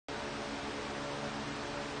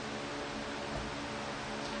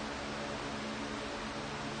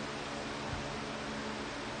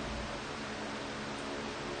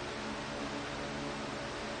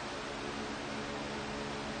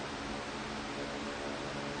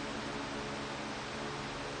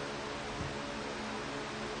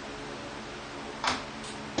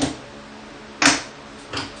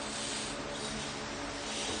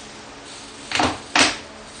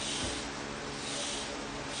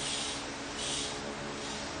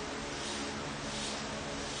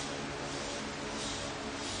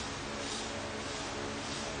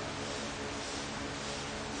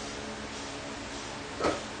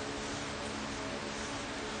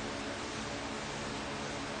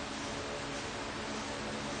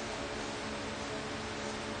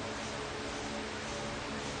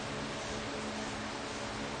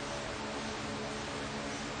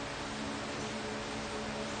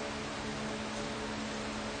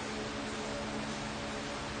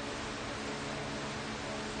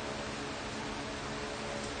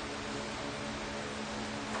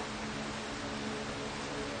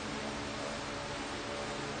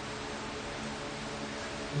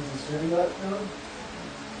stream that going?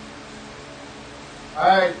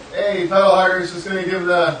 Alright, hey pedal huggers, just going to give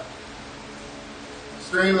the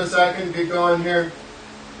stream a second, get going here.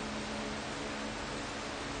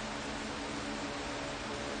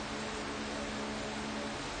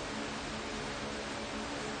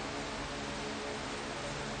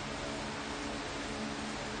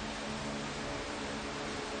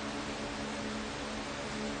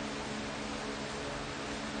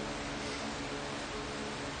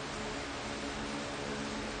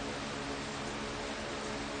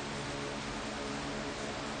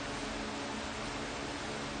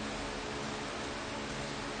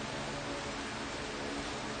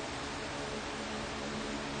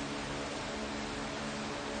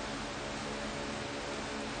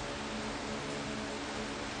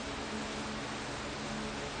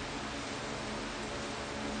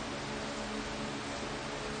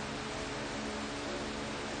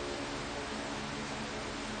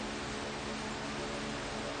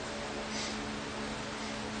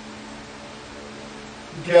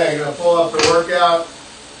 Okay, I'm going to pull up the workout.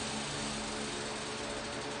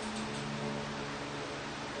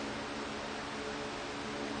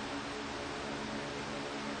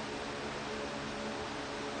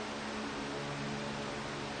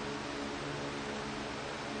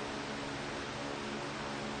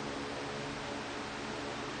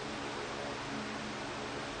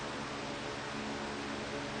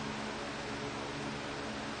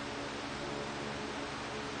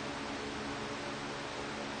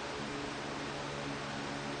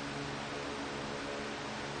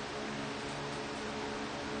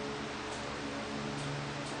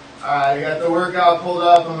 Alright, I got the workout pulled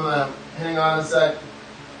up. I'm going to hang on a sec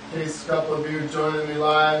in case a couple of you are joining me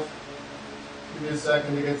live. Give me a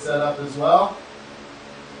second to get set up as well.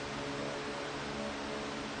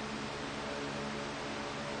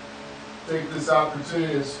 Take this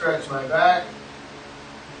opportunity to stretch my back.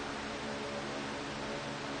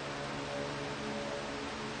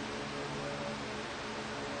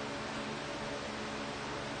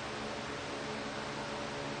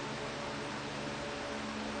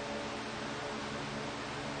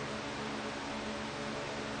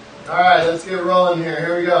 Alright, let's get rolling here.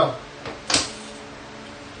 Here we go.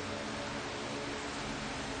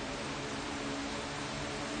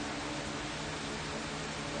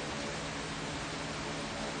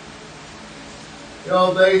 The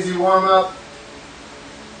old lazy warm up.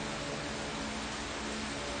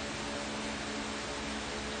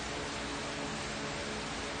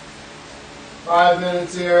 Five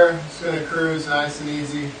minutes here. Just going to cruise nice and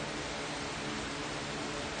easy.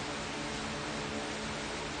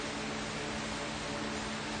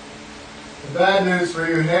 The bad news for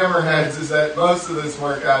you hammerheads is that most of this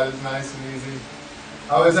workout is nice and easy.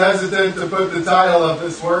 I was hesitant to put the title of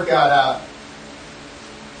this workout out.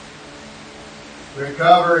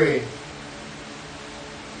 Recovery.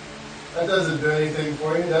 That doesn't do anything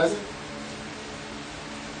for you, does it?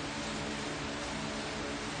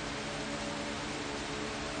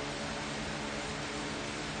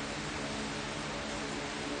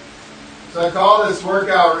 So I call this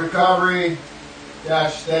workout recovery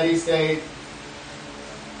steady state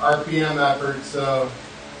RPM effort. So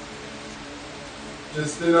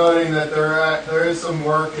just denoting that there is some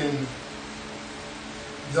work in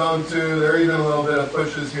zone 2. There are even a little bit of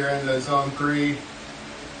pushes here into zone 3.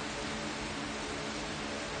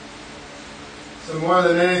 So more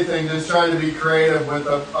than anything, just trying to be creative with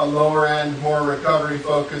a lower end, more recovery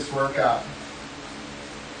focused workout.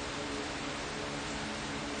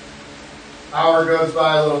 Hour goes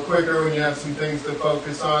by a little quicker when you have some things to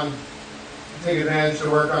focus on. Take advantage to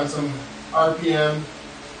work on some RPM.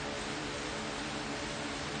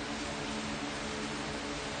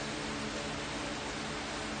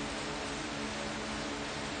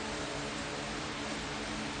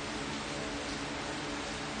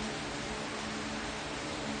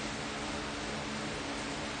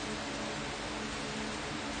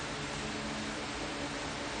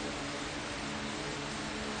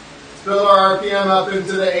 Build our RPM up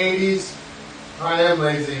into the 80s. I am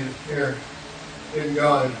lazy here, getting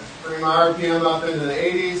going. Bring my RPM up into the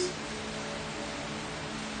 80s.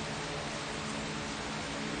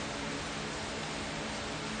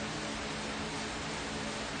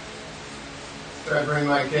 Try to bring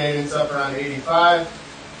my cadence up around 85.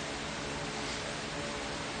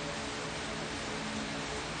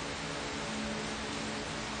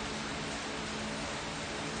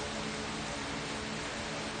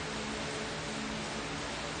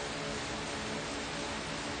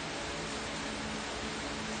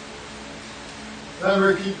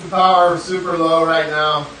 Remember, keep the power super low right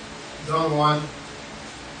now, zone 1.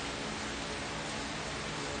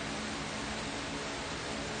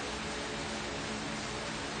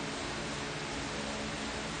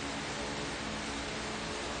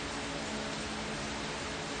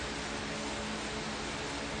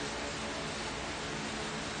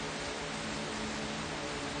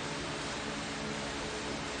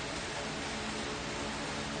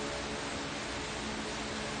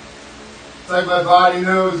 like my body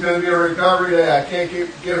knew it was going to be a recovery day. I can't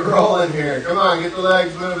get rolling here. Come on, get the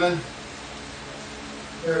legs moving.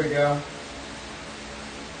 There we go.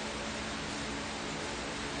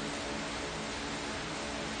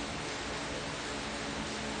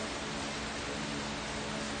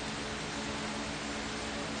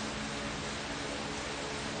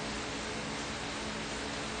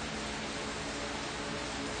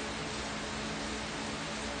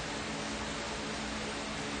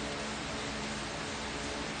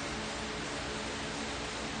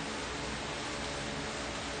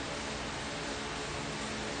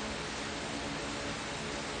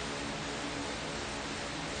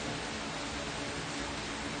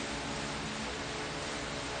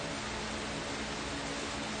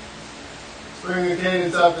 Bring the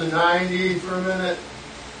cadence up to 90 for a minute.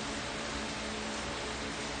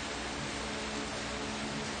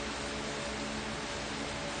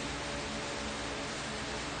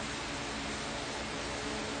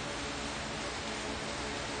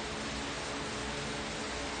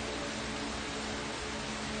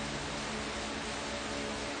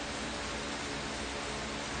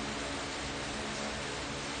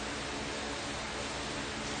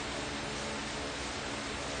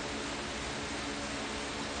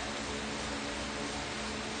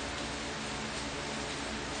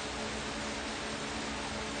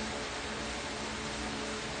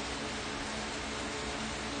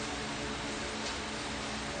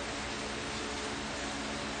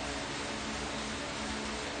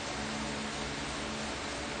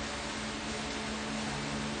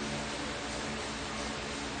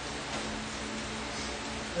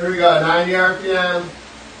 There we go, 90 RPM.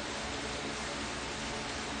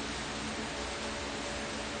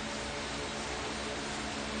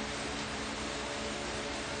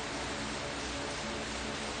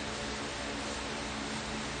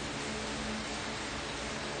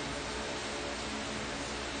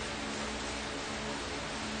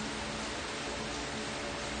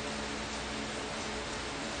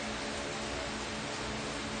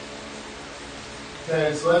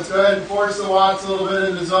 Okay, so let's go ahead and force the watts a little bit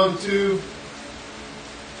into zone 2.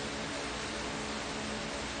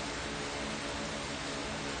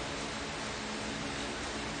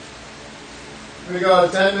 Here we go,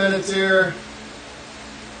 10 minutes here.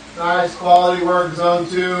 Nice quality work, zone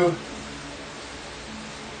 2.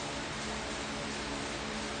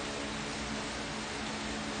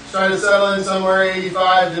 Try to settle in somewhere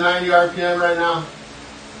 85 to 90 RPM right now.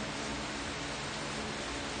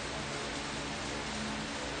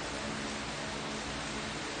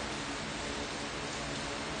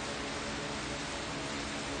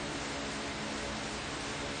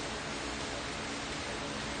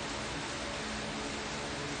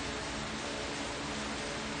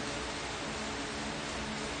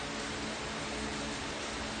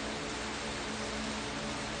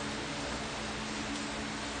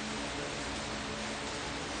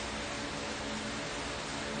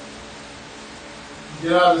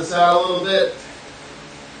 Get out of the saddle a little bit.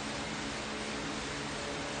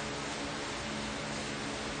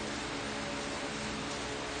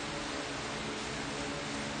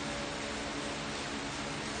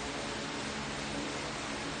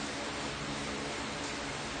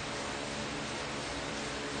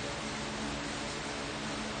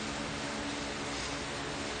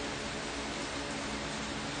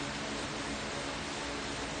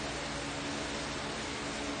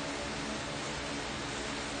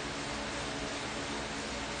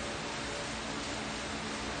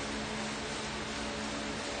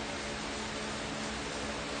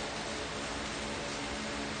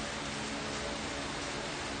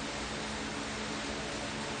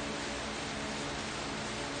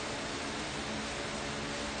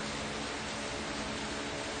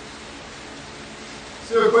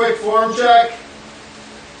 Do a quick form check.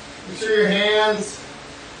 Make sure your hands,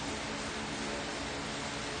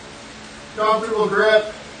 comfortable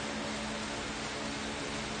grip,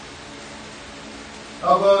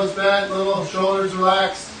 elbows bent, little shoulders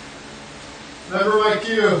relaxed. Remember my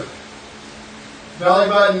cue. Belly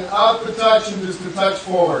button up a touch and just a touch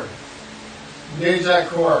forward. Engage that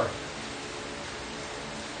core.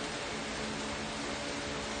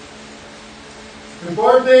 The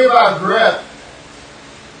important thing about grip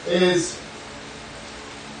is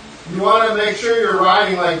you want to make sure you're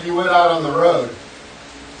riding like you would out on the road.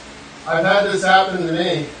 I've had this happen to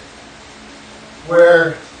me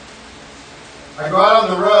where I go out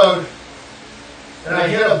on the road and I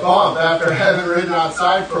hit a bump after having ridden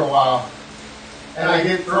outside for a while and I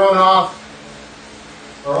get thrown off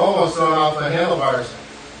or almost thrown off the handlebars.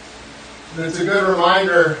 And it's a good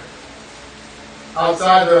reminder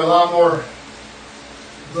outside there are a lot more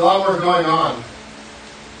There's a lot more going on.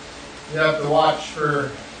 You have to watch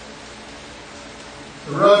for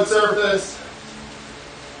the road surface.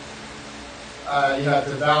 You have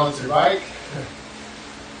to balance your bike.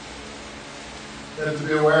 You have to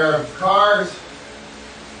be aware of cars,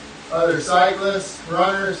 other cyclists,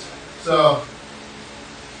 runners. So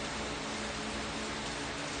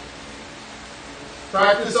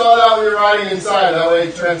practice all that when you're riding inside. That way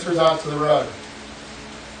it transfers out to the road.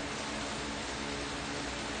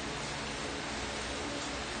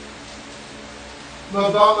 I'm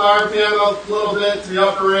going to bump my RPM up a little bit to the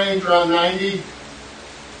upper range, around 90.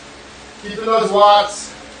 Keeping those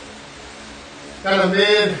watts kind of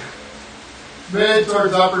mid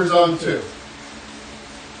towards upper zone 2.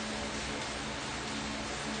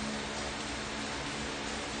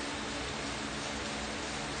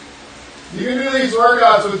 You can do these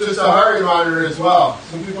workouts with just a heart rate monitor as well.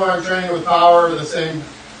 Some people aren't training with power or the same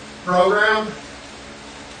program.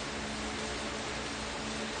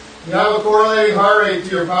 You have a correlating heart rate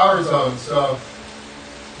to your power zone. So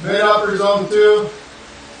mid-upper zone 2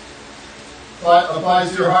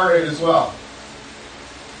 applies to your heart rate as well.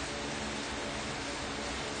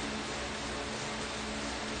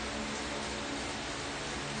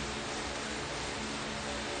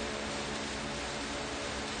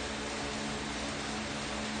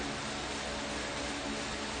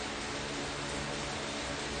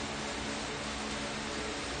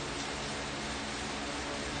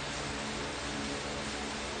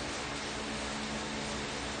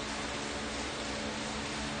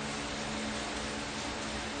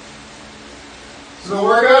 So the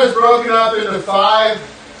workout is broken up into 5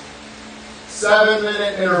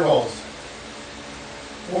 7-minute intervals.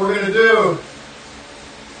 What we're going to do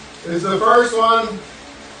is the first one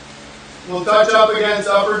we'll touch up against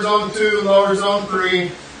upper zone 2, lower zone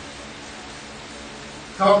 3,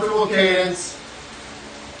 comfortable cadence,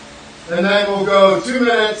 and then we'll go 2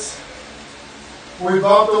 minutes where we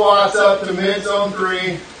bump the watts up to mid zone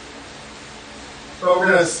 3, but we're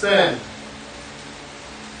going to spin.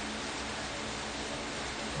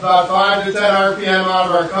 About 5 to 10 RPM out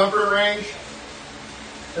of our comfort range,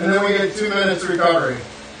 and then we get 2 minutes recovery.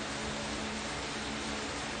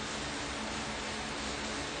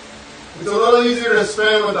 It's a little easier to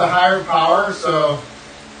spin with the higher power, so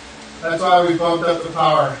that's why we bumped up the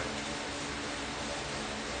power.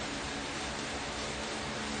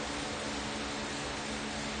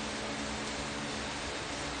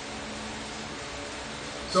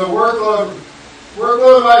 So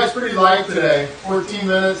workload wise is pretty light today. 14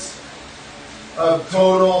 minutes of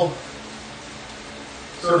total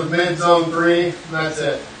sort of mid zone 3, and that's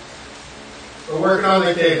it. We're working on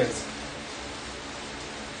the cadence.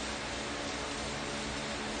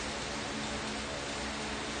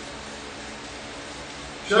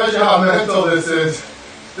 Shows you how mental this is.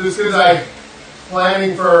 Just because I'm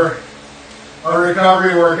planning for a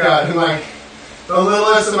recovery workout and like the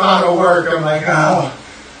littlest amount of work, I'm like, oh,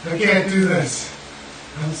 I can't do this.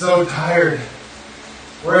 I'm so tired.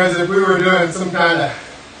 Whereas if we were doing some kind of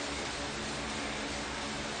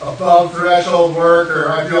above threshold work, or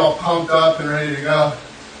I'd be all pumped up and ready to go.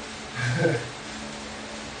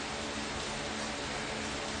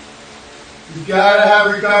 You gotta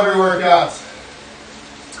have recovery workouts.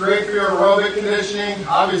 It's great for your aerobic conditioning.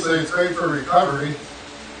 Obviously, it's great for recovery.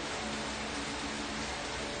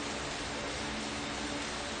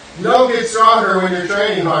 You don't get stronger when you're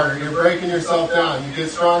training harder. You're breaking yourself down. You get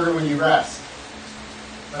stronger when you rest.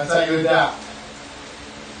 That's how you adapt.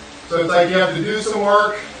 So it's like you have to do some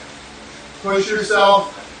work, push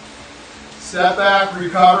yourself, step back,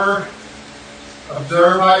 recover,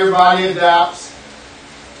 observe how your body adapts,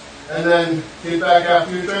 and then get back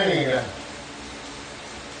after your training again.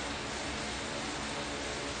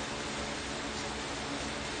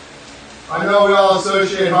 I know we all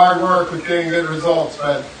associate hard work with getting good results,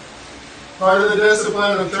 but part of the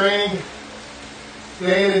discipline of training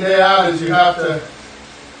day in and day out is you have to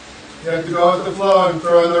go with the flow and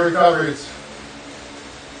throw in the recoveries.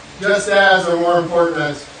 Just as or more important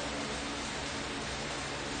as.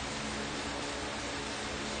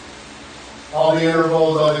 All the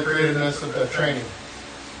intervals, all the creativeness of the training.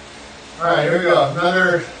 All right, here we go.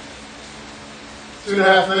 Another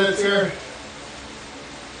 2.5 minutes here.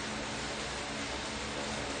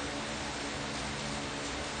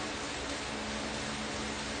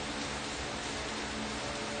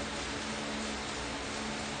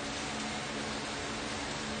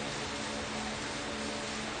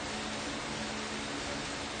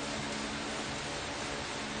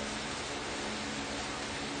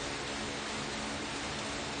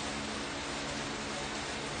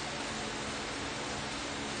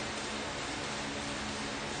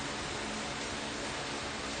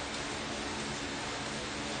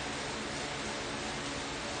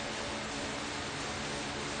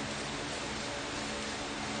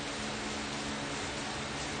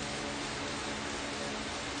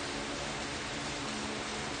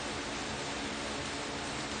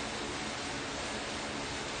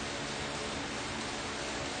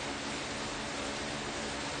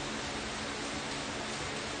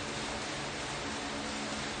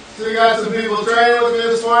 So you got some people training with me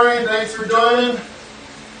this morning. Thanks for joining.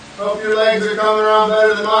 Hope your legs are coming around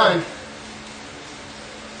better than mine.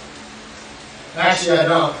 Actually, I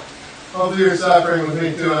don't. Hopefully you're suffering with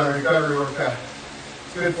me too on a recovery workout.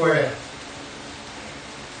 It's good for you.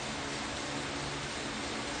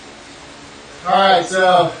 Alright,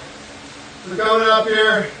 so we're coming up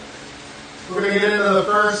here. We're going to get into the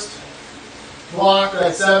first block,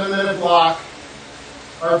 that 7-minute block.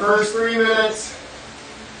 Our first 3 minutes,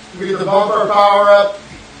 we get to bump our power up.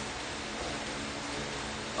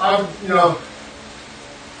 I'm,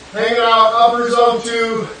 hanging out upper zone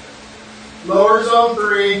 2, lower zone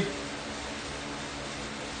 3.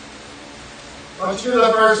 Let's do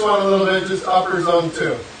the first one a little bit, just upper zone 2.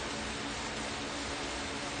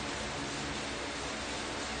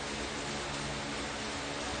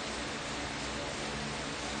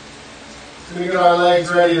 So we get our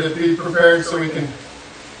legs ready to be prepared so we can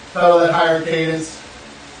pedal at higher cadence.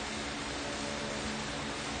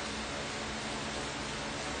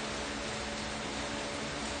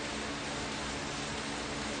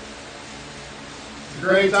 It's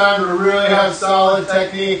a great time to really have solid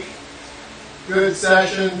technique, good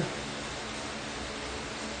session.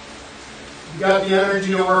 You got the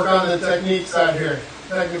energy to work on the technique side here,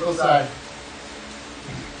 technical side.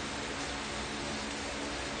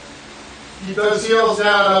 Keep those heels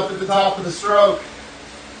down up at the top of the stroke.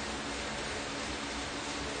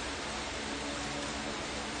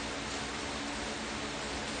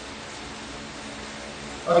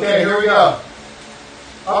 Okay, here we go.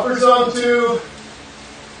 Upper zone 2.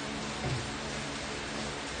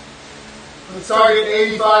 Let's target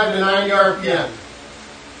 85 to 90 RPM.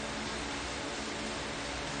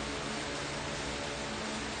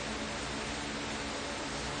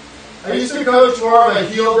 I used to coach more of a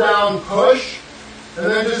heel down push, and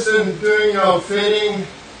then just in doing, fitting,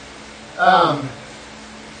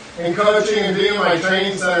 and coaching and being in my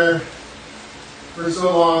training center for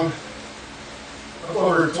so long,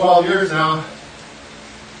 over 12 years now,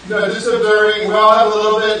 just observing, we all have a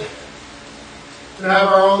little bit, and have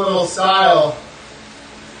our own little style.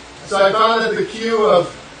 So I found that the cue of,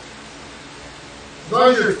 as long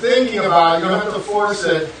as you're thinking about it, you don't have to force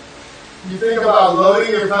it. You think about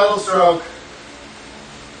loading your pedal stroke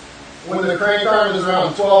when the crank arm is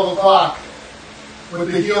around 12 o'clock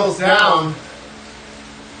with the heels down,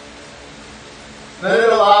 then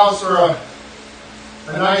it allows for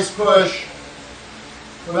a nice push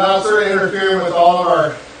without sort of interfering with all of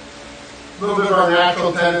our, little bit of our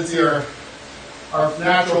natural tendency or our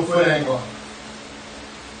natural foot angle.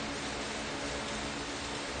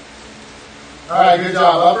 Alright, good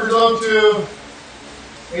job. Upper zone 2.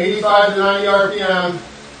 85 to 90 RPM.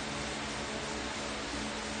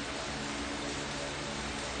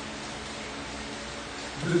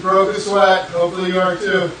 Just broke a sweat. Hopefully you are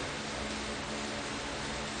too.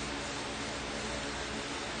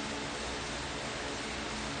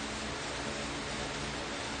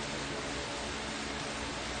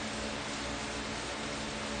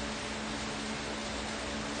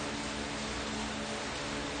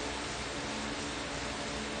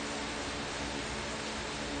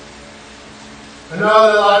 I know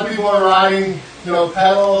that a lot of people are riding,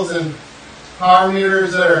 pedals and power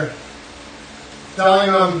meters that are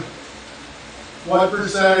telling them what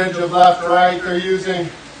percentage of left or right they're using.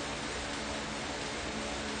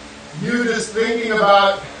 You just thinking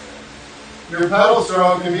about your pedal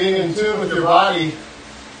stroke and being in tune with your body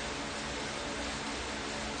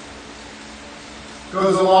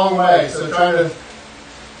goes a long way. So trying to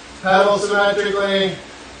pedal symmetrically,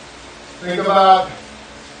 think about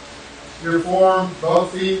your form,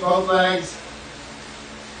 both feet, both legs.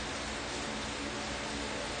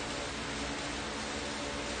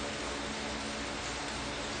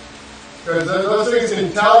 Because those things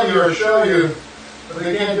can tell you or show you, but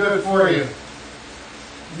they can't do it for you.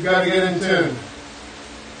 You got to get in tune.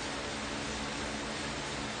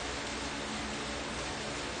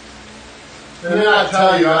 They may not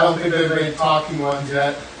tell you. I don't think they've made talking ones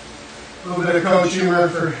yet. A little bit of coach humor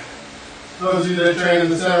for those of you that train in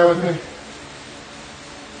the center with me.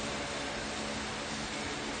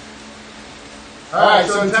 Alright,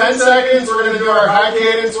 so in 10 seconds we're going to do our high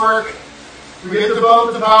cadence work. We get the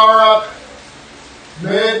bump the power up,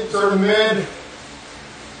 sort of mid,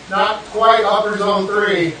 not quite upper zone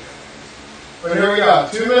 3. But here we go,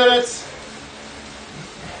 2 minutes.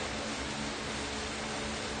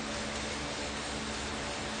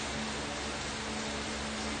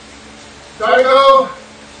 Try to go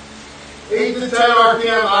 8 to 10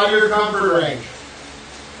 RPM out of your comfort range.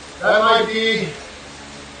 That might be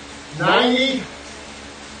 90.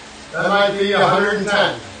 That might be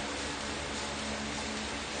 110.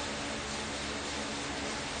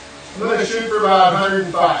 I'm going to shoot for about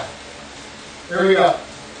 105. Here we go.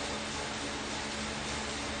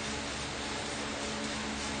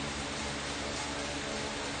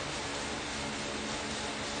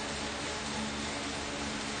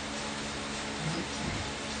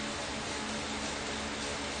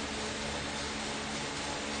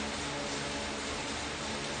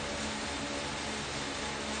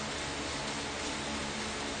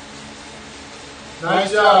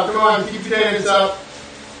 Nice job. Come on, keep your cadence up.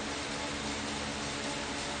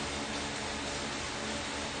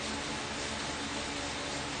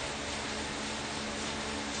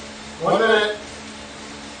 One minute.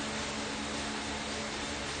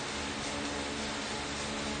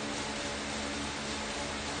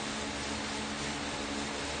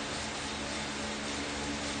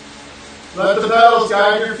 Let the pedals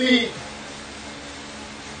guide your feet.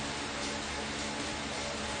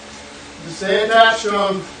 Just stay attached to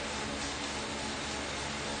them.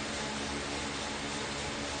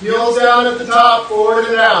 Heels down at the top, forward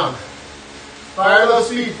and down. Fire those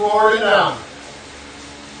feet forward and down.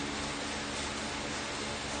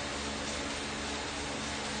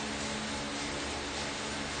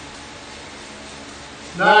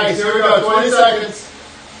 Nice, here we go, 20 seconds.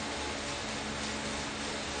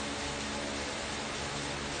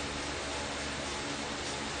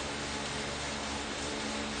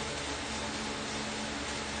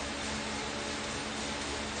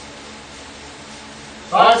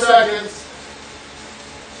 Five seconds.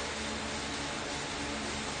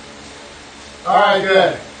 All right,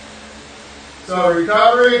 good. So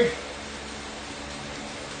recovery.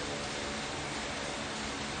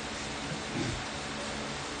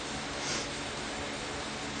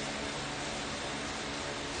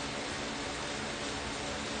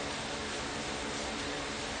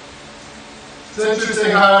 It's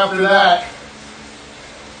interesting how after that,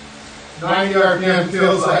 90 RPM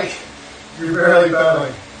feels like you're barely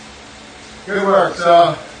pedaling. Good work.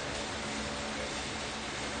 So,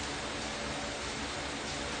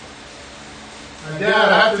 again,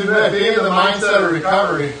 I have to admit, being in the mindset of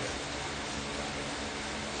recovery,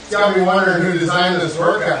 it's got me wondering who designed this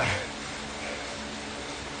workout.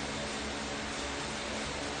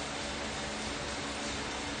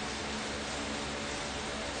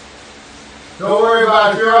 Don't worry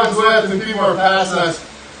about it. If you're on Zwift and people are passing us,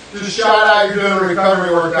 just shout out you're doing a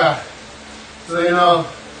recovery workout so they know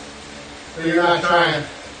that you're not trying.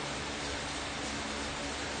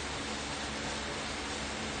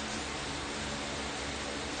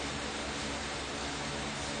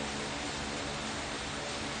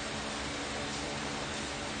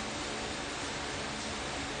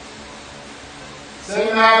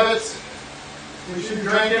 Same habits. We should be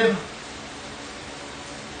drinking.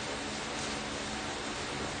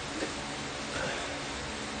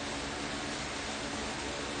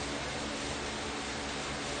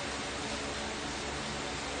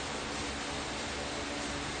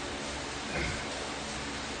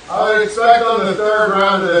 I would expect on the third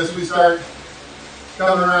round of this we start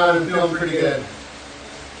coming around and feeling pretty good.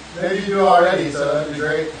 Maybe you do already, so that'd be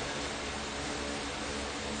great.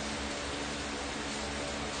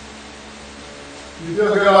 If you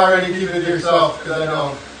feel good already, keep it to yourself, because I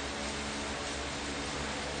don't.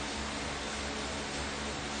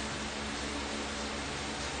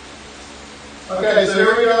 Okay, so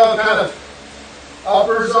here we go, kind of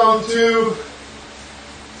upper zone 2.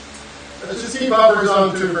 Let's just keep upper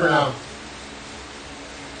zone 2 for now.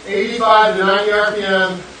 85 to 90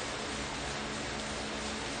 RPM.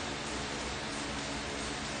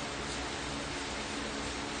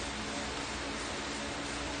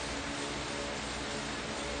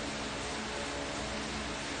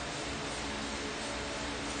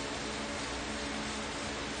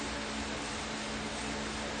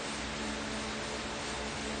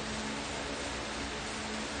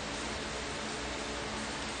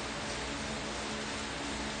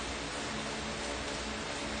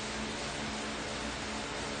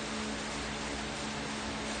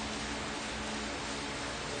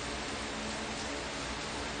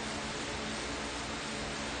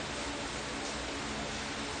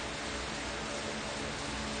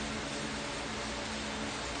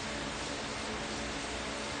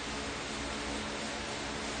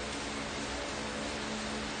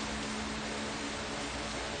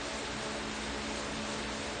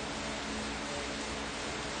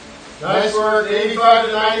 Nice work, 85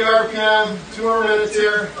 to 90 RPM, 2 more minutes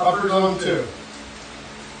here, upper zone 2.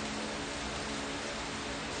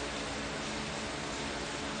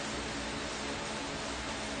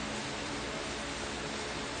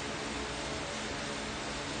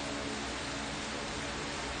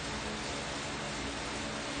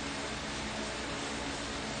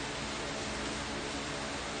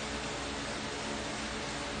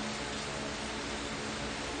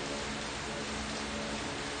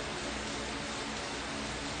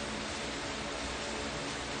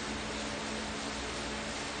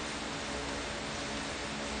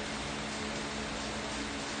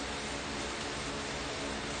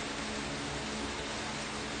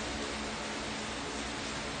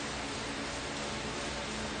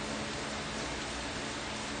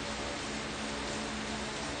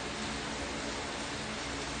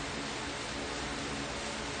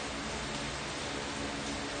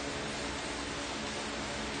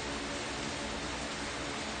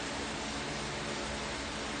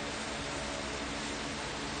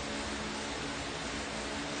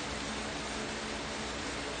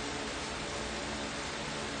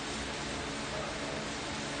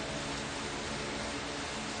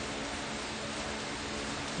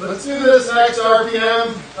 Let's do this next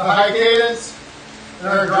RPM, the high cadence, and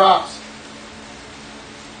our drops.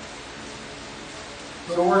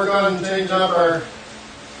 So we'll work on changing up our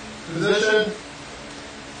position.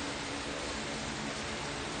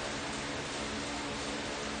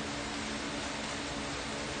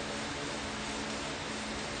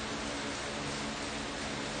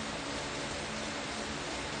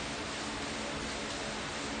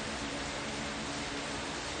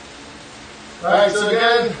 Alright, so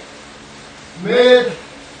again, mid,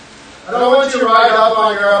 I don't want you to ride up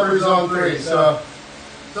on your upper zone 3, so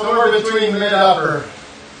somewhere between mid upper.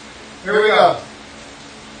 Here we go.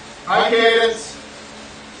 High cadence.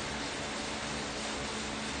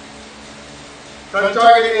 Try to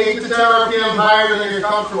target 8 to 10 RPM higher than you're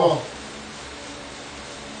comfortable.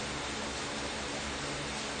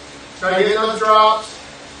 Try to get those drops.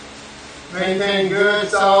 Maintain good,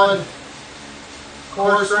 solid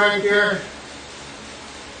core strength here.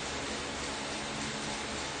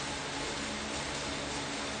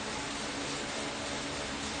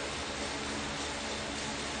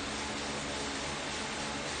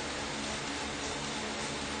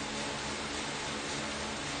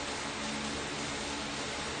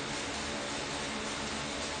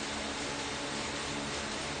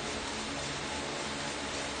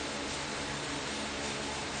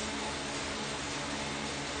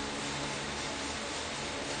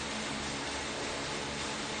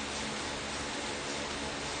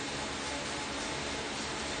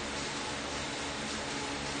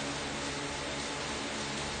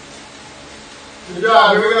 Good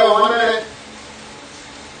job. Here we go. 1 minute.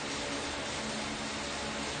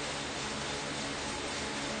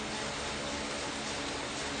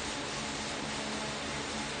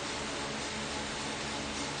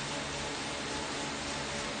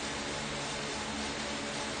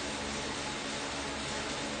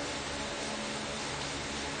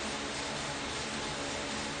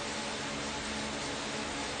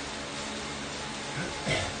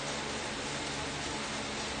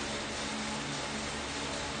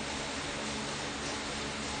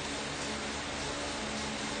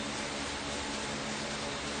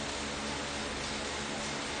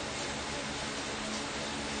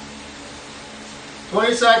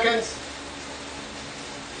 $20 seconds.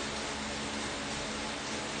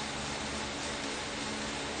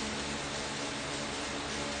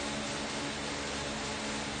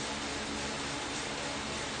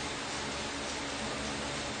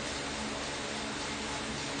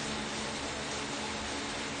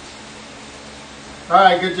 All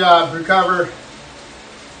right, good job. Recover.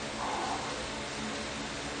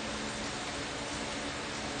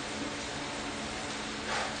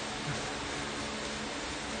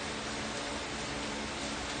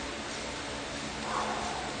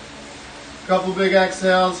 Couple big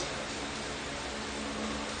exhales.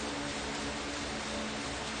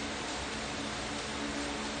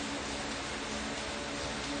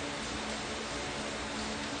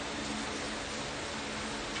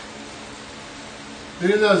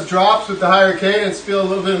 Doing those drops with the higher cadence, feel a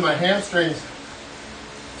little bit in my hamstrings.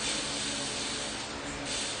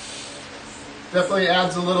 Definitely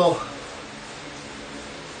adds a little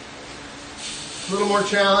more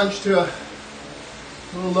challenge to a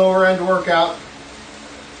little lower end workout.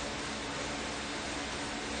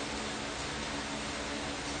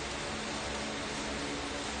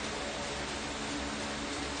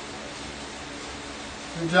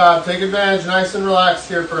 Good job. Take advantage. Nice and relaxed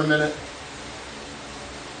here for a minute.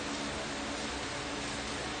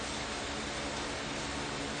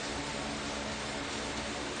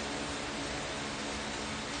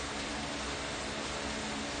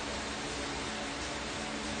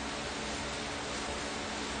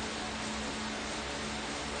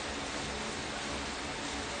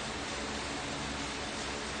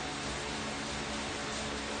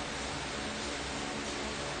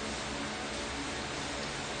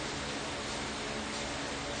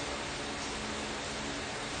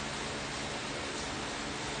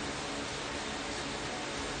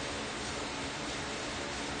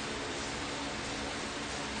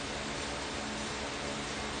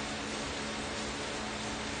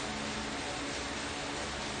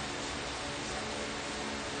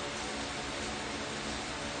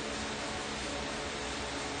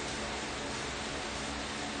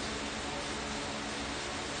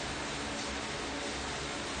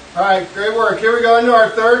 All right, great work. Here we go into our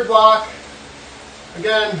third block.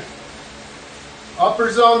 Again,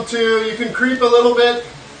 upper zone 2. You can creep a little bit.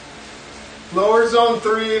 Lower zone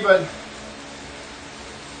 3, but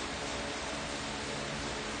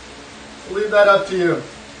I'll leave that up to you.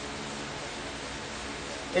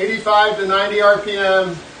 85 to 90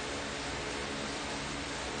 RPM.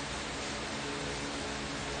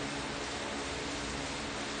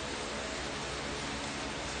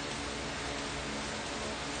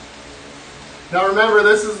 Now remember,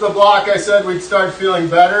 this is the block I said we'd start feeling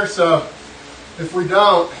better, so if we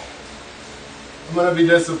don't, I'm going to be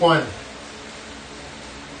disappointed.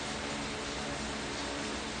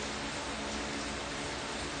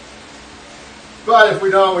 But if we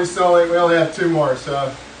don't, we only have 2 more, so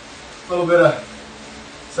a little bit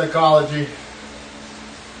of psychology.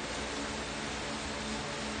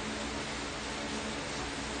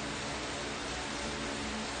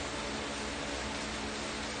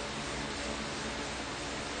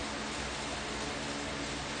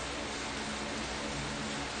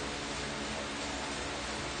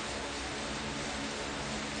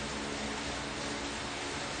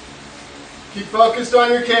 Keep focused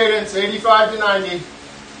on your cadence, 85 to 90.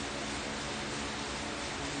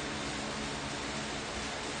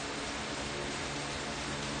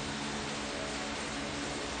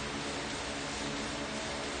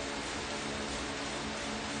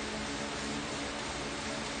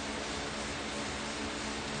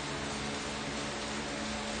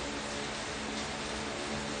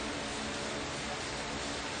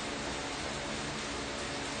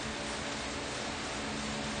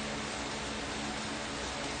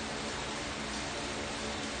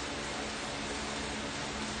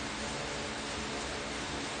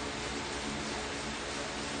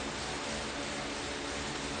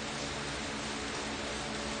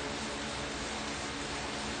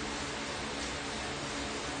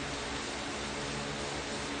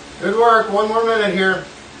 Good work. 1 more minute here.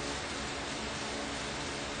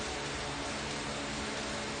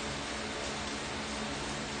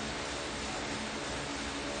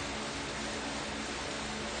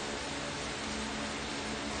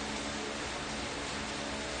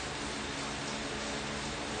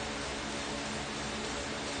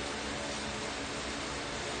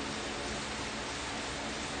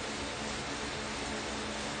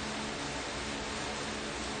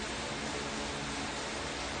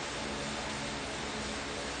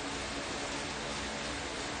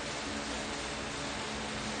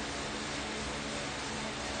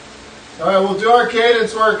 All right, we'll do our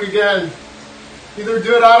cadence work again. Either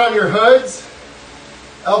do it out on your hoods,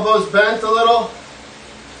 elbows bent a little,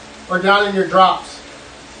 or down in your drops.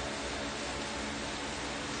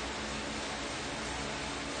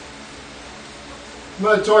 I'm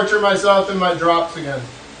going to torture myself in my drops again.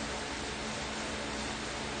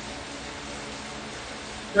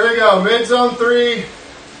 Here we go, mid-zone 3,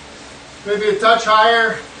 maybe a touch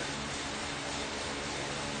higher.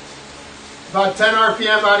 About 10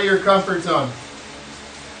 RPM out of your comfort zone.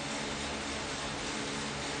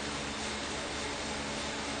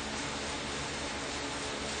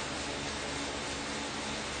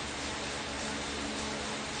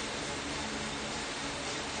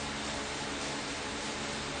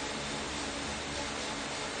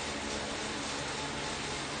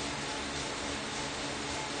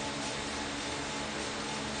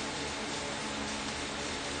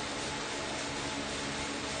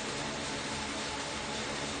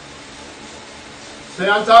 Stay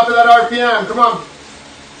on top of that RPM, come on.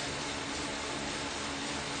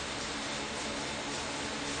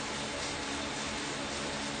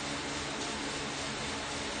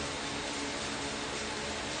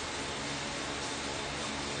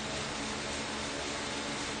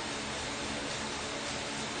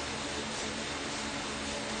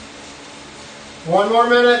 One more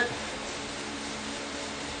minute.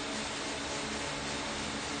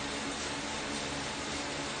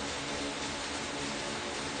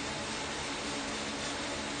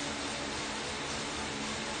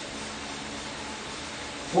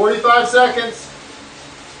 "45 seconds.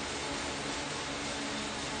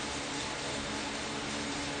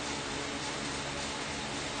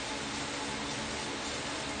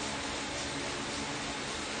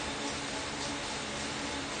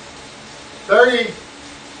 "30.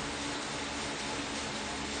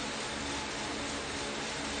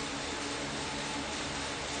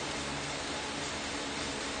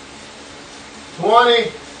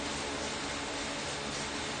 20.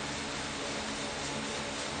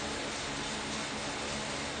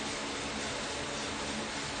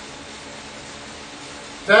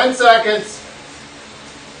 10 seconds.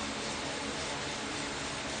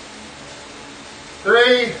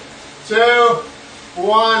 3, 2,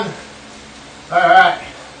 1. All right.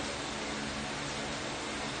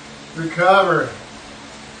 Recover.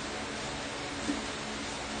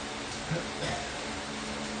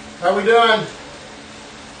 How we doing?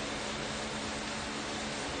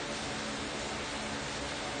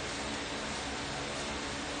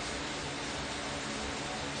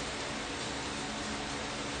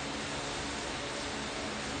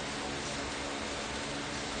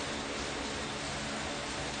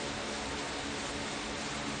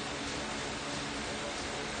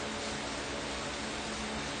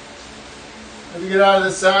 As you get out of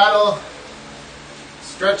the saddle,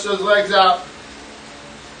 stretch those legs out.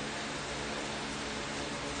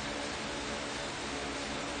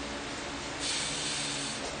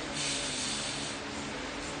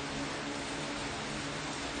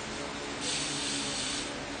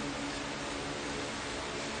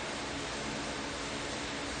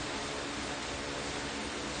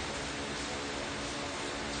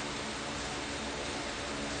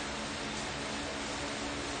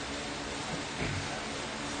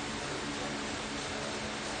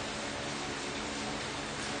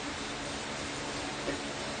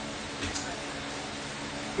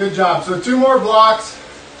 Good job. So 2 more blocks.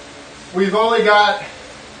 We've only got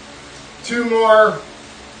 2 more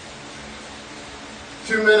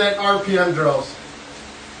 2-minute RPM drills.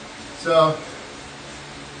 So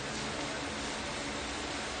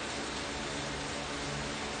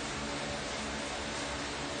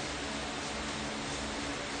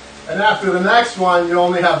and after the next one, you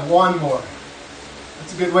only have 1 more.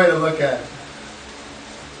 That's a good way to look at it.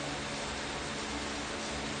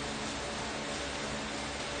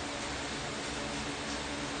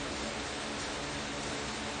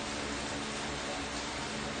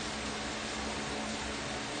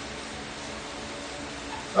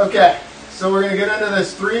 Okay, so we're going to get into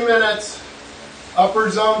this 3 minutes, upper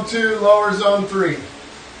zone 2, lower zone 3.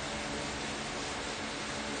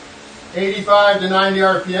 85 to 90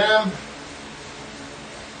 RPM.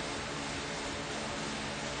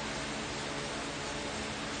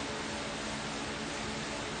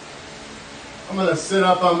 I'm going to sit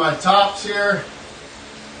up on my tops here.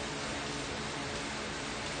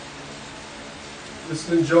 Just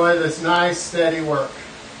enjoy this nice steady work.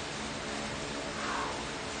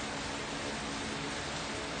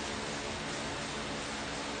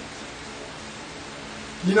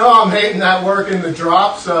 You know I'm hating that work in the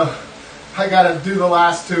drop, so I gotta do the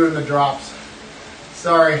last 2 in the drops.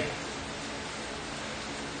 Sorry.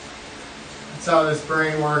 That's how this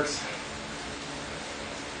brain works.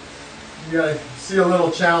 You gotta see a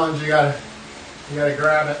little challenge, you gotta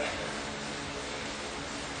grab it.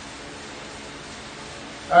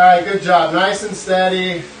 Alright, good job. Nice and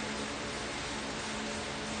steady.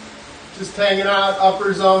 Just hanging out,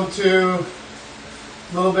 upper zone 2.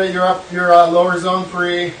 A little bit, you're up your lower zone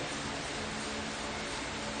 3.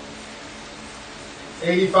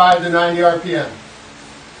 85 to 90 RPM.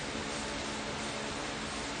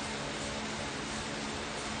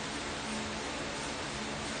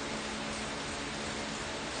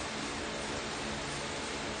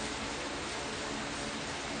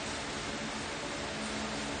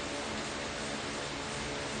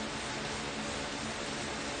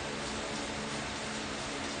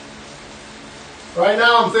 Right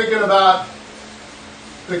now I'm thinking about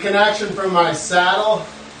the connection from my saddle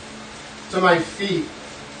to my feet.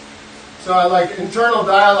 So like internal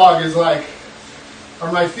dialogue is like,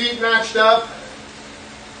 are my feet matched up?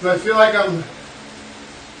 Do I feel like I'm,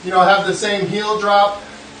 have the same heel drop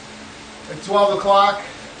at 12 o'clock?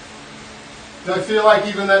 Do I feel like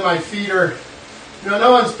even that my feet are,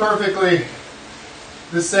 no one's perfectly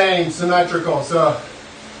the same, symmetrical. So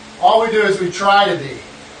all we do is we try to be.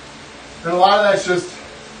 And a lot of that's just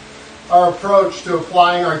our approach to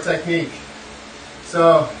applying our technique.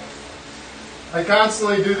 So I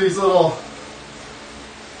constantly do these little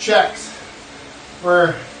checks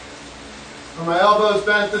where are my elbows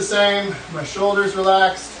bent the same, my shoulders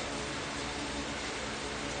relaxed,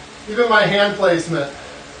 even my hand placement.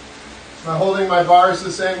 Am I holding my bars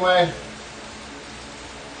the same way?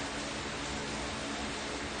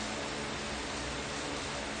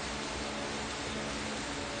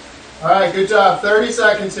 All right, good job. 30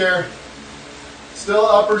 seconds here. Still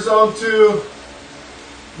upper zone 2,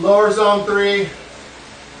 lower zone 3,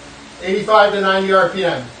 85 to 90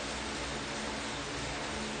 RPM.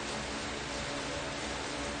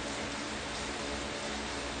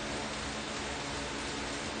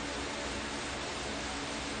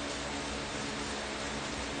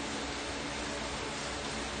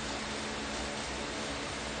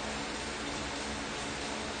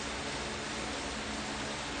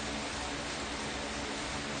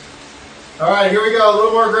 All right, here we go. A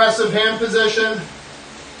little more aggressive hand position.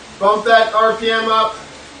 Bump that RPM up.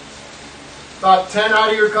 About 10 out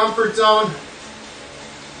of your comfort zone.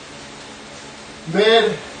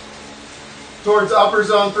 Mid towards upper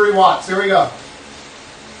zone 3 watts. Here we go.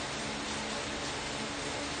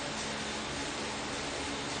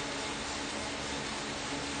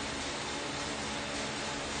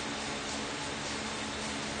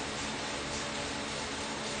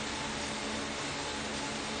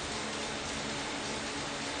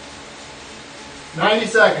 ,90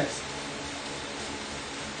 seconds.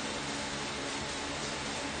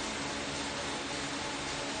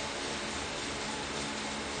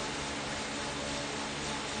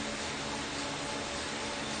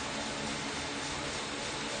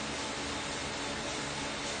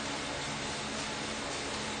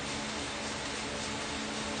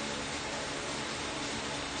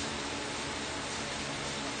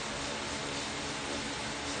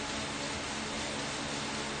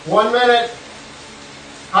 1 minute.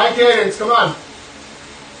 High cadence, come on.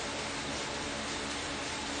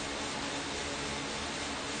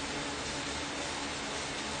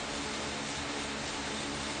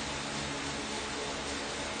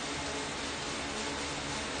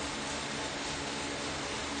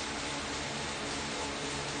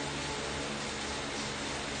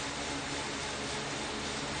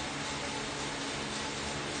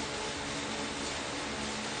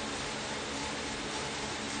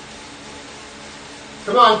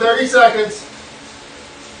 Come on, 30 seconds.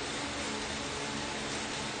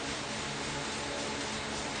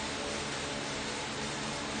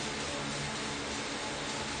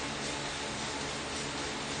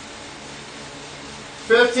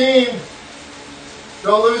 $15.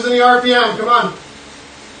 Don't lose any RPM. Come on.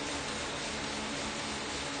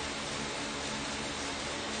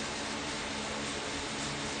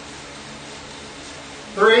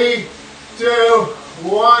 3, 2,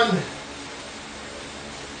 1.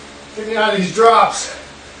 Get me out of these drops.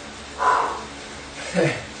 All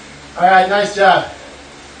right, nice job.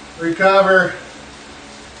 Recover.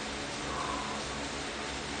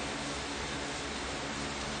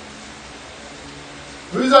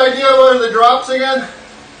 Whose idea were the drops again?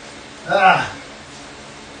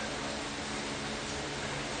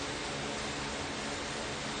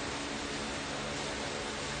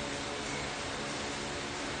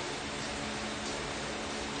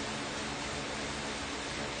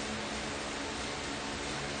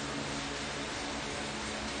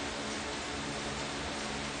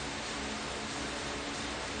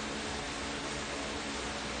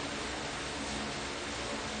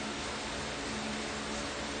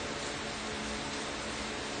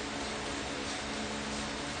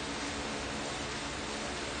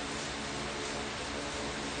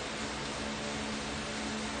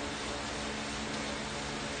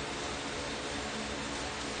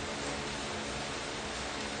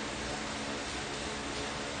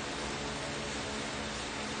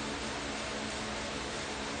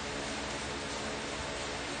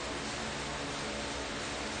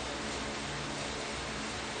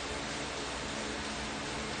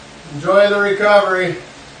 Enjoy the recovery.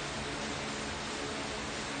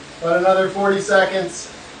 About another 40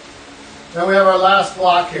 seconds. Then we have our last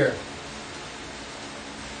block here.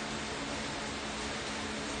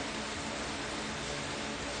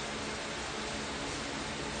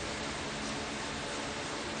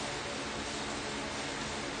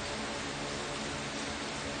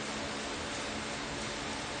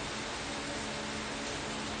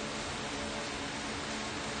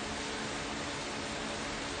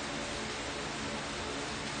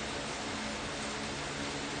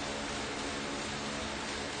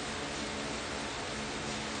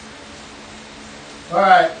 All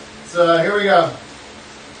right, so here we go.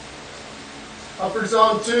 Upper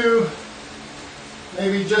zone 2,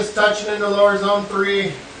 maybe just touching into lower zone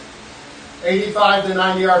 3, 85 to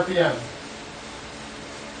 90 RPM.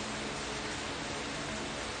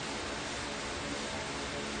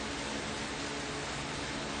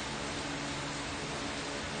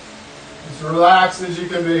 As relaxed as you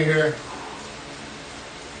can be here.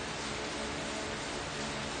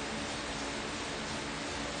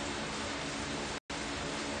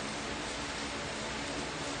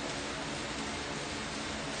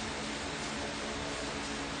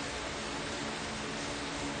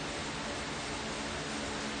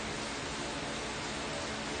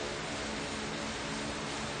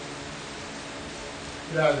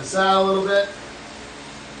 Get out of the saddle a little bit.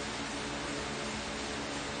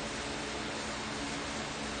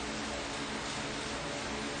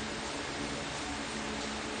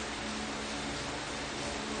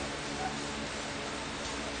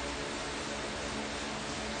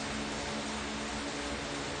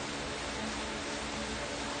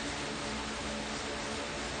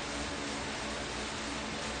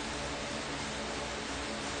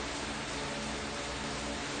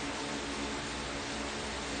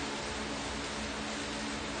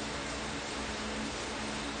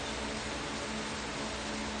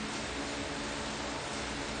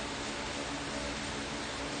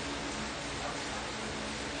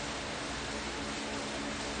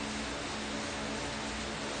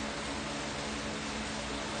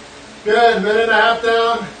 Good, minute and a half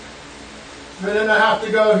down, minute and a half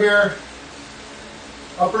to go here.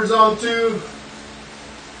 Upper zone 2,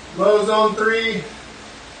 low zone 3,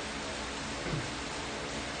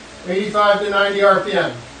 85 to 90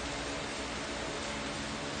 RPM.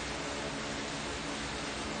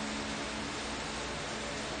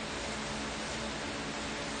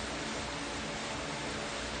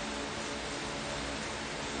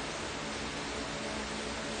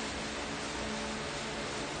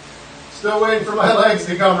 Still waiting for my legs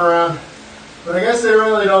to come around. But I guess they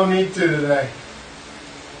really don't need to today.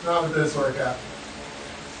 Not with this workout.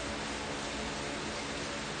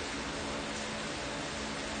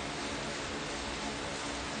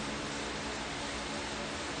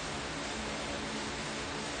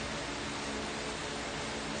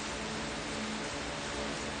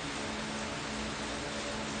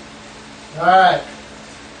 All right,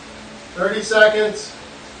 30 seconds.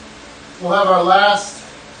 We'll have our last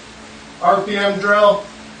RPM drill.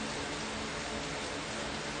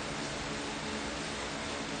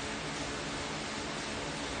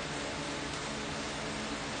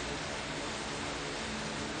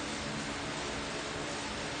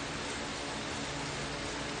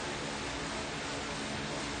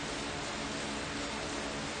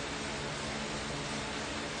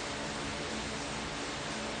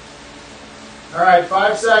 All right,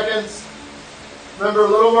 5 seconds. Remember, a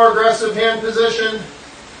little more aggressive hand position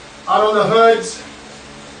out on the hoods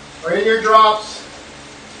or in your drops.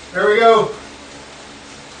 There we go.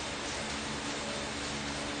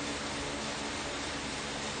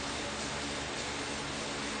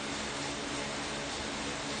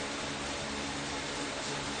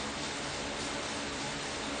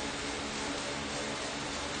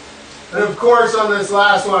 And of course, on this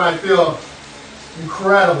last one, I feel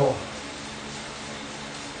incredible.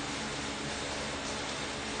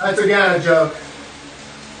 That's again a joke.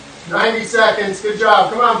 90 seconds, good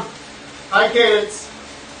job, come on. High cadence.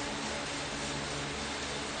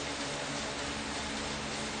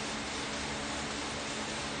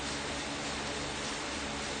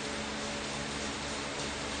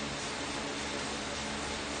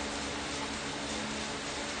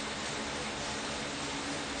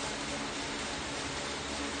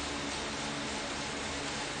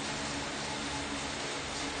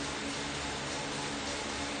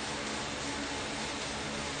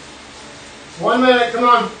 One minute, come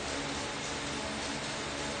on.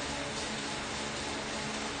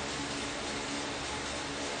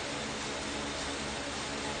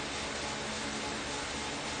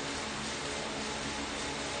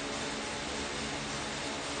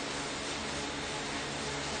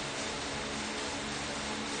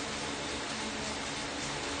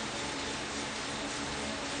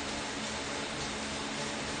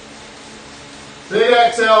 Big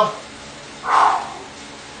exhale.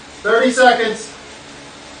 30 seconds.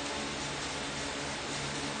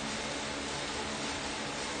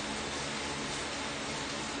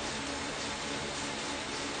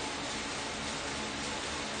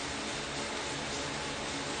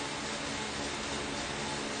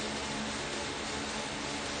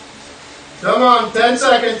 Come on, 10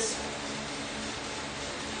 seconds.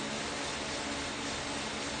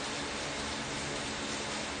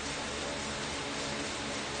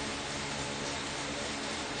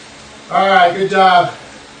 All right, good job.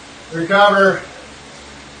 Recover.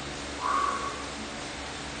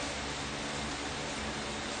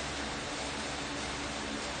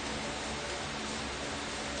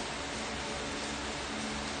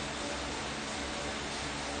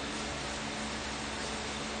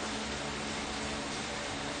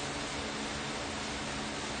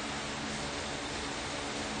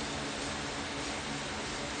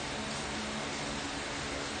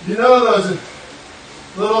 You know those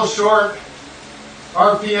little short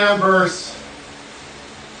RPM bursts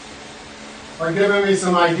are giving me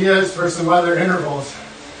some ideas for some other intervals.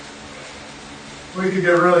 We could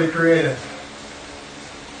get really creative.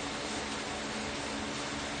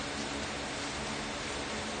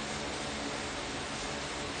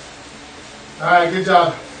 All right, good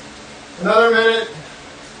job. Another minute.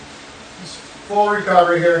 Just full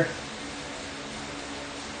recovery here.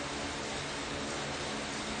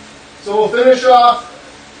 So we'll finish off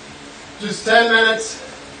just 10 minutes,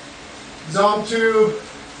 zone 2.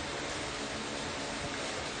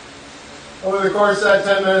 Over the course of that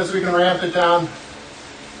 10 minutes, we can ramp it down.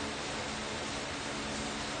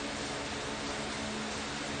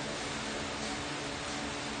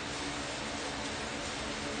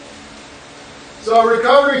 So a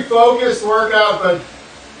recovery focused workout, but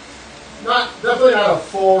definitely not a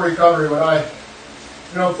full recovery.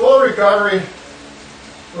 Full recovery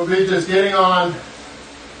will be just getting on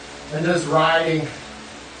and just riding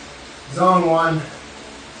zone 1,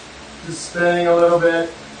 just spinning a little bit,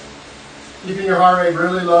 keeping your heart rate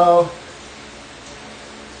really low,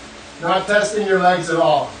 not testing your legs at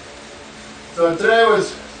all. So today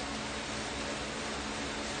was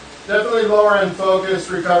definitely lower end focus,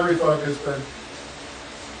 recovery focus, but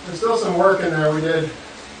there's still some work in there. We did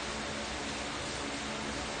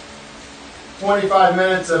 25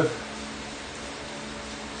 minutes of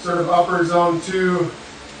sort of upper zone 2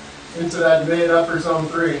 into that mid upper zone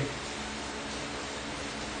 3.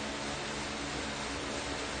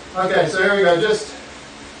 Okay, so here we go. Just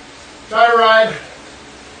try to ride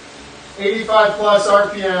 85 plus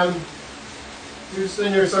RPM, just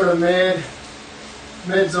in your sort of mid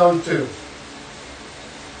zone 2.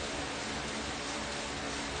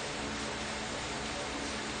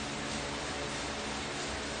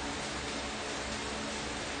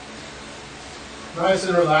 Nice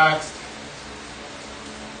and relaxed.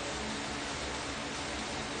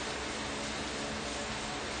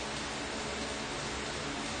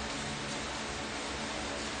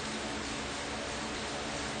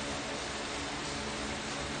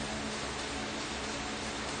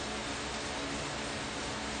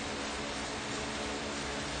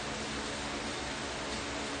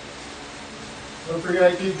 Don't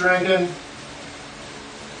forget, keep drinking.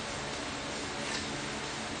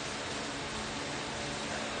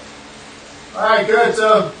 All right, good.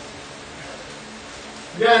 So,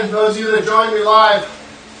 again, those of you that joined me live,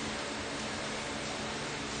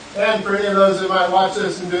 and for any of those that might watch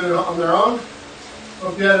this and do it on their own,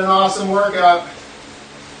 hope you had an awesome workout.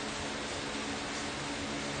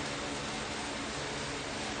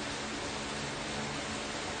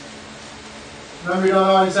 Remember, you don't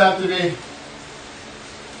always have to be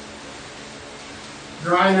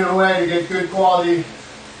grinding away to get good quality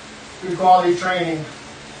training.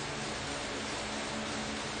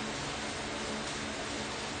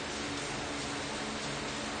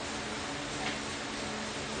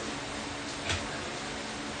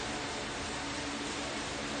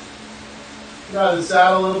 Get out of the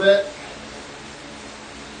saddle a little bit.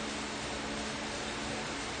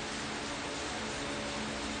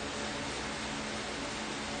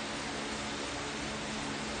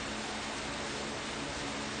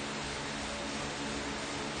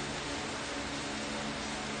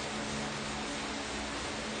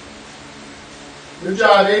 Good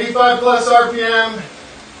job, 85 plus RPM.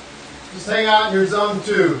 Just hang out in your zone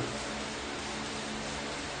 2.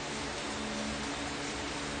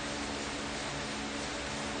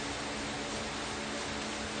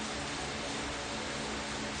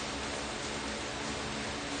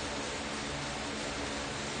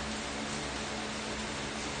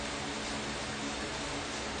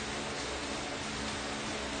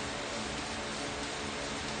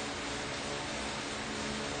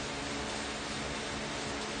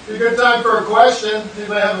 It's a good time for a question.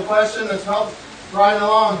 Anybody have a question that's helped riding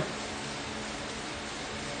along?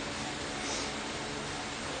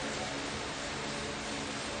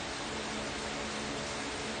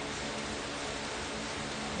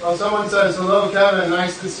 Well, someone says, hello, Kevin.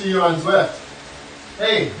 Nice to see you on Zwift.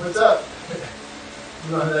 Hey, what's up? I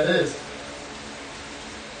don't know who that is.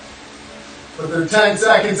 But they're 10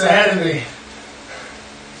 seconds ahead of me.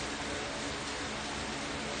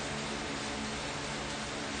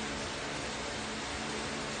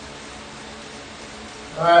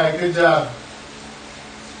 All right, good job.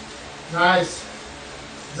 Nice.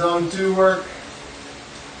 Zone 2 work.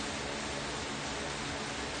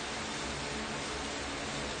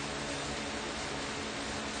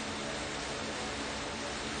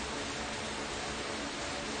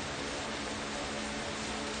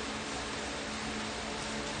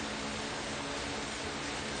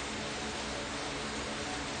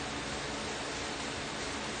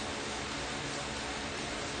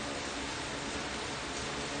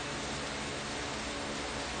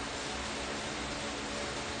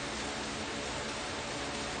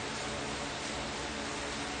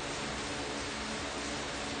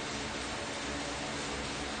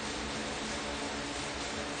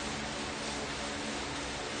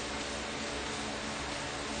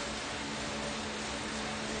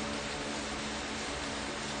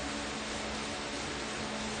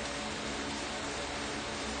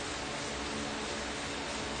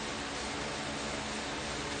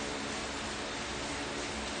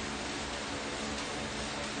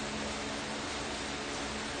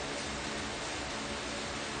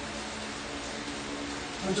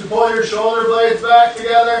 Once you pull your shoulder blades back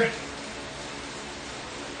together,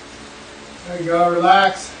 there you go,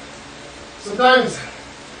 relax. Sometimes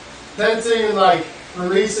tensing and like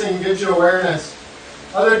releasing gives you awareness.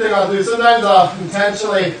 Other thing I'll do, sometimes I'll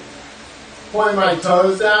intentionally point my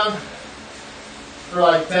toes down for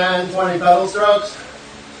like 10, 20 pedal strokes.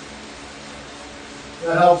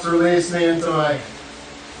 That helps release me into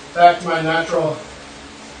back to my natural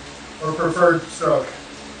or preferred stroke.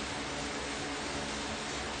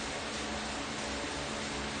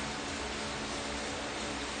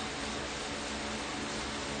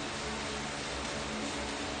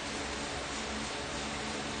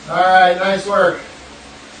 All right, nice work.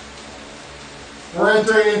 we're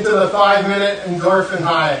entering into the 5-minute endorphin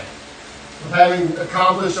high of having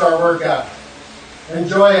accomplished our workout.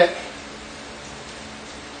 Enjoy it.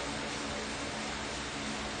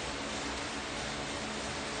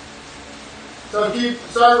 So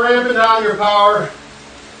start ramping down your power.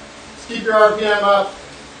 Just keep your RPM up.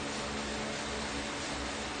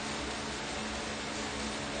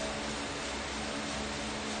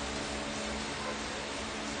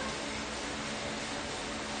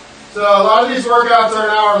 So a lot of these workouts are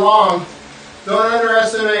an hour long. Don't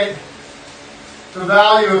underestimate the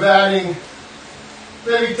value of adding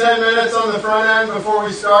maybe 10 minutes on the front end before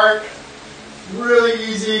we start. Really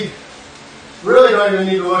easy. Really don't even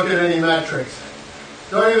need to look at any metrics.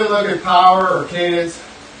 Don't even look at power or cadence.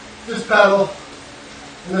 Just pedal.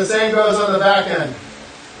 And the same goes on the back end.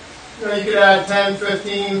 You know, you could add 10,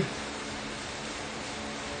 15.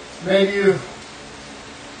 Maybe you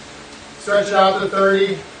stretch it out to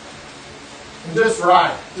 30. And just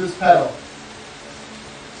ride. Just pedal.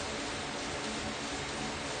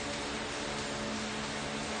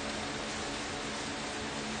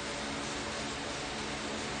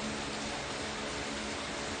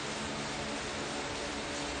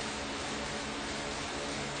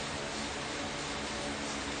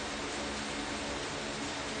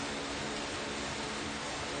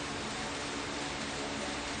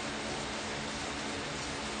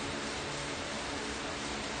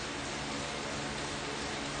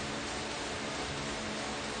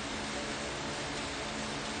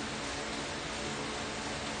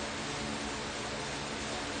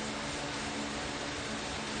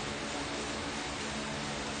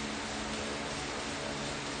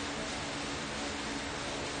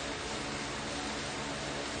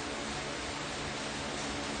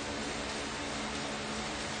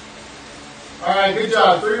 All right, good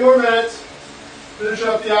job. 3 more minutes. Finish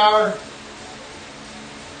up the hour.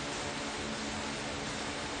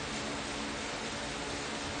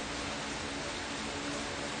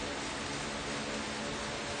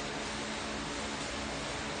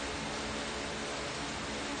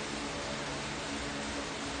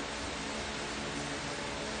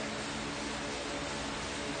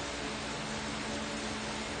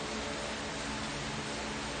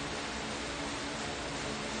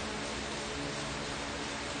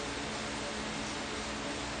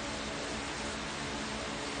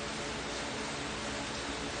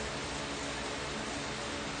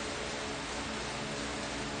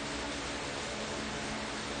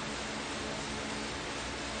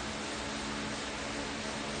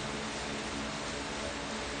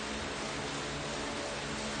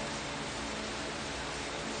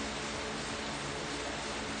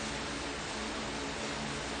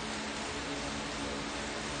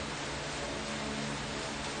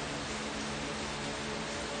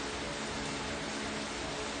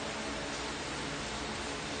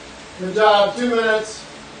 Good job, 2 minutes.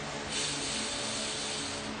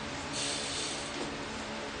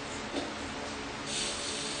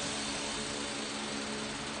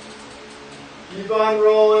 Keep on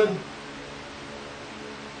rolling.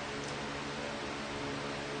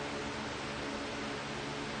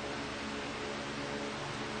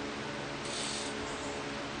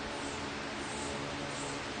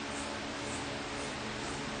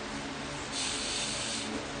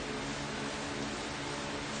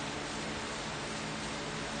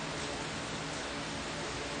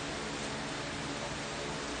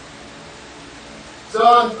 So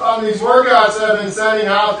on these workouts that I've been sending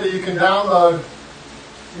out that you can download,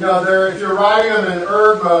 you know, if you're riding them in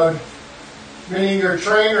erg mode, meaning your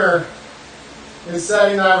trainer is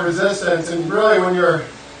setting that resistance, and really when you're,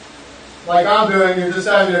 like I'm doing, you're just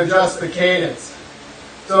having to adjust the cadence.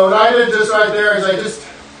 So what I did just right there is I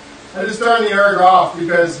just turned the erg off,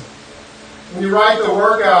 because when you write the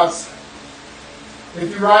workouts, if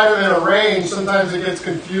you write them in a range, sometimes it gets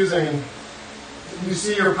confusing. You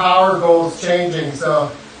see your power goals changing.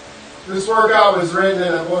 So this workout was written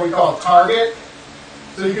in what we call target.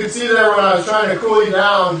 So you can see there when I was trying to cool you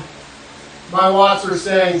down, my watts were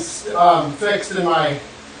staying fixed in my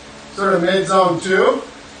sort of mid-zone 2.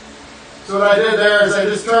 So what I did there is I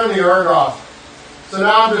just turned the erg off. So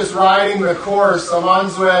now I'm just riding the course. I'm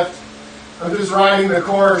on Zwift. I'm just riding the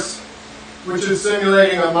course, which is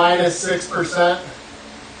simulating a -6%.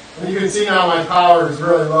 And you can see now my power is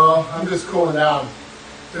really low. I'm just cooling down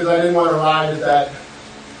because I didn't want to ride at that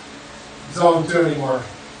zone 2 anymore.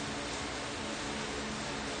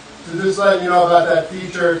 So just letting you know about that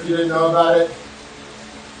feature if you didn't know about it.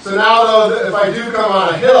 So now though, if I do come on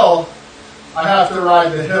a hill, I have to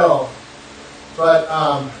ride the hill. But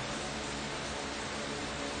I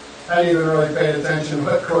hadn't even really paid attention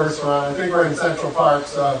to what course we're on. I think we're in Central Park,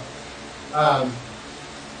 so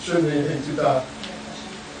Shouldn't be anything too tough.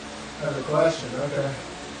 I have a question, okay.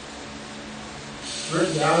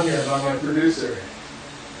 Written down here by my producer.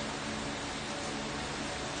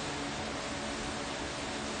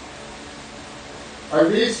 Are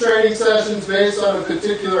these training sessions based on a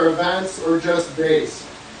particular events or just base?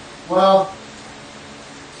 Well,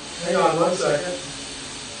 hang on one second.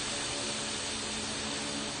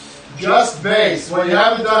 Just base. Well, you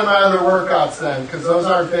haven't done my other workouts then, because those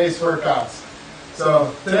aren't base workouts.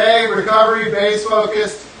 So today, recovery, base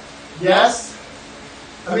focused, yes.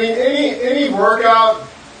 I mean, any workout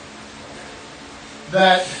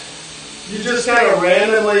that you just kind of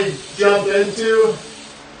randomly jump into,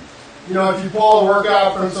 you know, if you pull a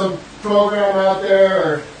workout from some program out there,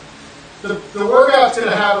 or the workout's going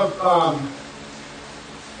to have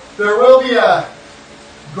there will be a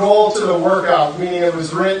goal to the workout, meaning it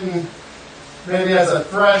was written maybe as a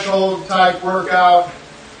threshold type workout,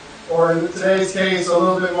 or in today's case, a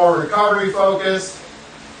little bit more recovery focused,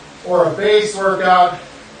 or a base workout.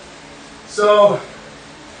 So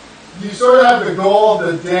you sort of have the goal of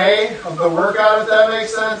the day of the workout, if that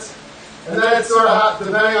makes sense. And then it's sort of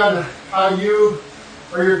depending on how you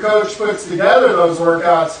or your coach puts together those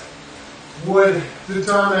workouts would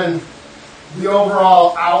determine the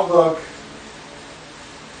overall outlook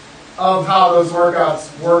of how those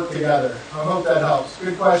workouts work together. I hope that helps.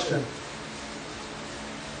 Good question.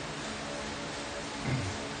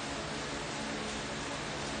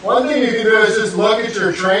 One thing you can do is just look at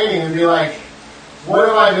your training and be like, what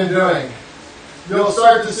have I been doing? You'll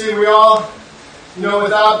start to see we all, you know,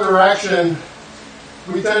 without direction,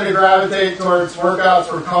 we tend to gravitate towards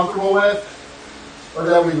workouts we're comfortable with or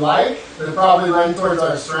that we like, that probably lend towards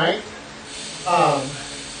our strength.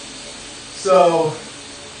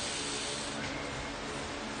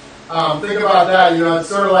 Think about that. You know, it's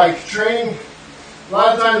sort of like training. A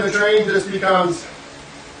lot of times the training just becomes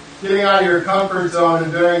getting out of your comfort zone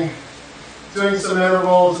and doing some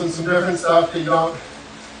intervals and some different stuff that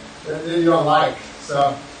you don't like.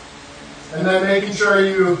 So, and then making sure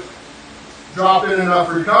you drop in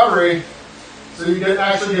enough recovery so you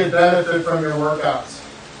actually get benefit from your workouts.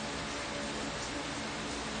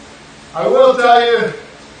 I will tell you,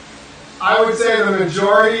 I would say the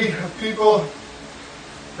majority of people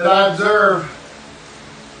that I observe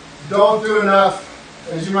don't do enough,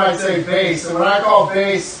 as you might say, base. And what I call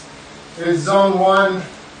base is zone 1,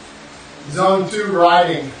 zone 2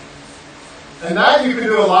 riding. And that you can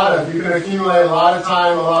do a lot of. You can accumulate a lot of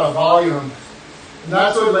time, a lot of volume. And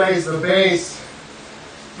that's what lays the base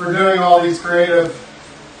for doing all these creative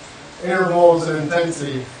intervals and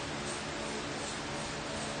intensity.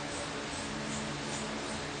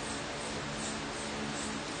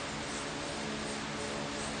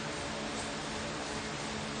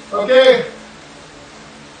 Okay,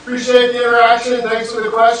 appreciate the interaction. Thanks for the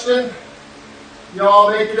question. Y'all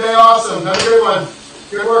make your day awesome. Have a good one.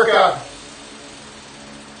 Good workout.